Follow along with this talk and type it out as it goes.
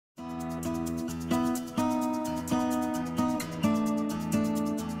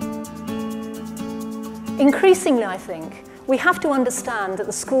Increasingly, I think, we have to understand that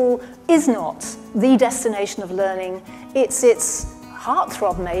the school is not the destination of learning. It's its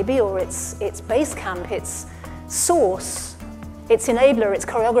heartthrob, maybe, or its base camp, its source, its enabler, its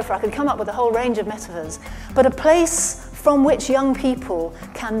choreographer. I could come up with a whole range of metaphors. But a place from which young people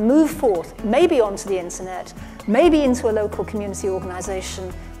can move forth, maybe onto the internet, maybe into a local community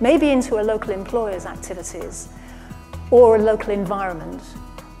organisation, maybe into a local employer's activities, or a local environment,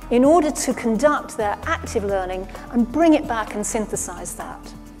 in order to conduct their active learning and bring it back and synthesise that.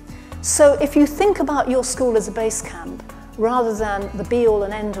 So if you think about your school as a base camp, rather than the be-all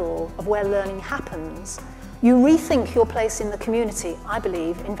and end-all of where learning happens, you rethink your place in the community, I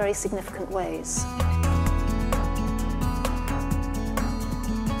believe, in very significant ways.